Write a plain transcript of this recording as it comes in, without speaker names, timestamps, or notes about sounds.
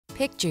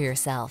Picture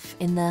yourself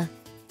in the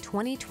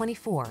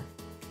 2024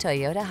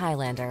 Toyota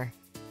Highlander.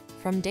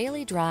 From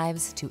daily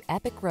drives to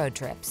epic road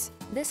trips,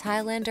 this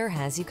Highlander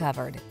has you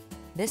covered.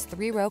 This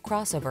 3-row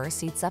crossover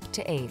seats up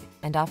to 8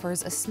 and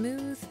offers a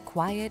smooth,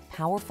 quiet,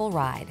 powerful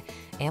ride,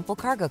 ample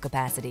cargo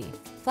capacity,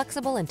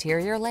 flexible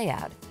interior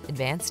layout,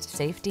 advanced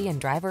safety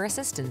and driver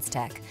assistance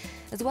tech,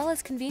 as well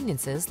as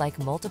conveniences like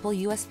multiple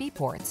USB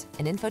ports,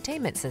 an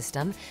infotainment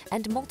system,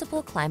 and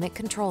multiple climate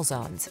control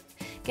zones.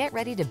 Get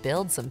ready to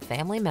build some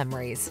family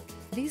memories.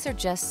 These are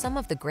just some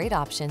of the great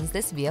options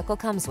this vehicle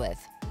comes with: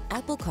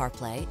 Apple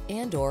CarPlay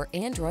and/or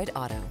Android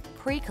Auto,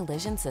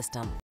 pre-collision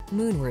system,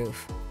 moonroof,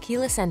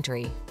 keyless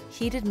entry,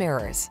 heated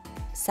mirrors,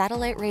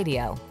 satellite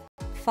radio,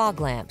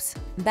 fog lamps,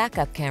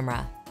 backup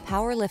camera,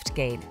 power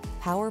liftgate,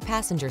 power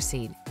passenger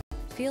seat.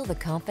 Feel the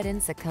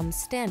confidence that comes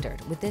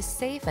standard with this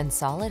safe and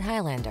solid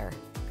Highlander.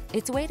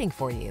 It's waiting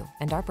for you,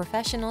 and our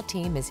professional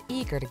team is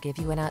eager to give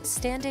you an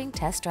outstanding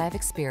test drive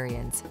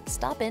experience.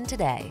 Stop in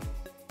today.